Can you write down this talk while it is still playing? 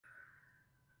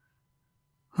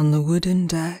On the wooden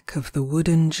deck of the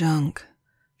wooden junk,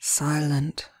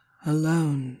 silent,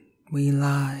 alone, we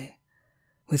lie,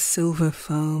 with silver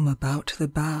foam about the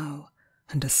bow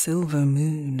and a silver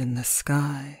moon in the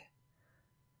sky.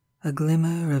 A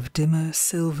glimmer of dimmer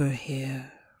silver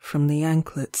here from the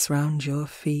anklets round your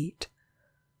feet.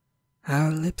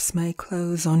 Our lips may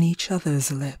close on each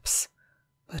other's lips,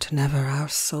 but never our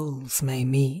souls may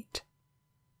meet.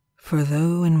 For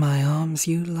though in my arms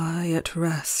you lie at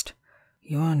rest,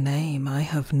 your name I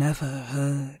have never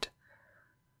heard.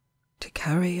 To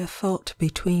carry a thought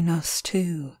between us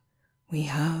two, we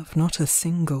have not a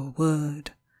single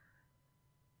word.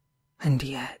 And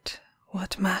yet,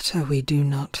 what matter we do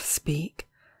not speak,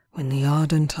 when the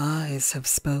ardent eyes have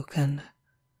spoken?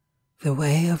 The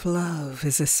way of love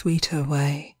is a sweeter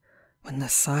way, when the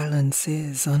silence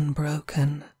is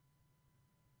unbroken.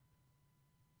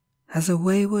 As a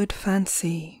wayward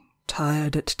fancy,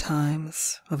 tired at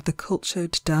times of the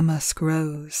cultured damask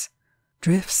rose,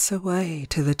 drifts away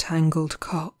to the tangled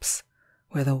copse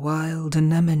where the wild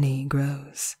anemone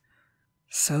grows,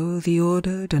 so the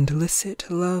ordered and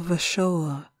licit love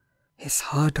ashore is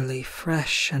hardly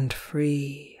fresh and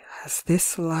free as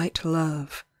this light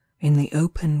love in the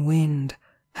open wind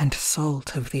and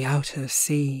salt of the outer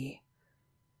sea.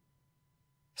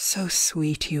 So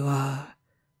sweet you are,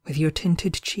 with your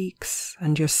tinted cheeks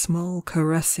and your small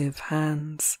caressive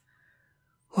hands.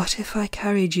 What if I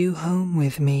carried you home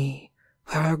with me,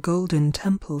 where our golden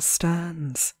temple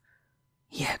stands?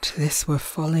 Yet this were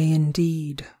folly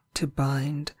indeed, to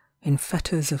bind, in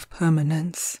fetters of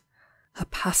permanence, a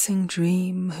passing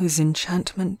dream whose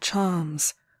enchantment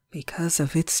charms because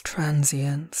of its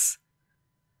transience.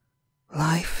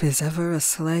 Life is ever a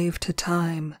slave to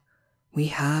time, we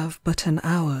have but an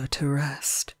hour to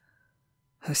rest.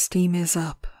 Her steam is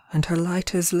up, and her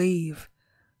lighters leave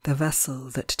the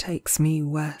vessel that takes me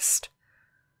west.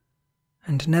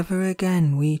 And never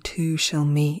again we two shall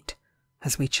meet,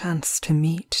 as we chance to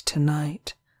meet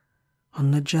tonight, on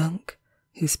the junk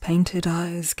whose painted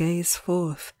eyes gaze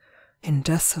forth in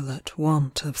desolate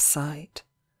want of sight.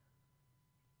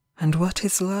 And what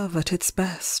is love at its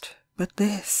best but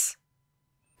this?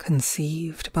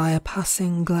 Conceived by a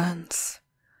passing glance,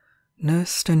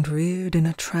 nursed and reared in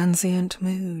a transient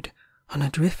mood on a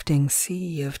drifting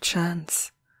sea of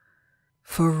chance.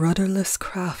 For rudderless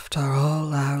craft are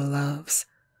all our loves,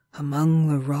 among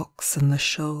the rocks and the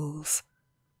shoals.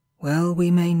 Well we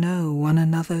may know one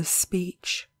another's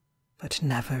speech, but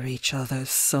never each other's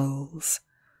souls.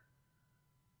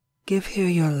 Give here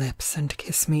your lips and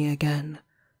kiss me again,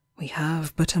 we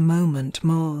have but a moment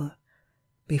more,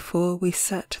 before we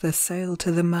set the sail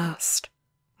to the mast,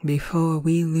 before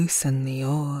we loosen the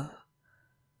oar.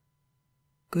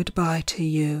 Goodbye to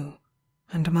you,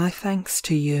 and my thanks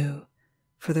to you,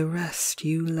 for the rest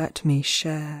you let me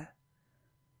share,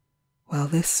 while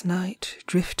this night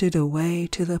drifted away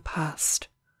to the past,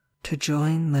 to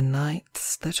join the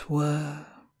nights that were.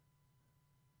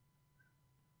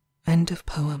 End of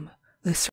poem. This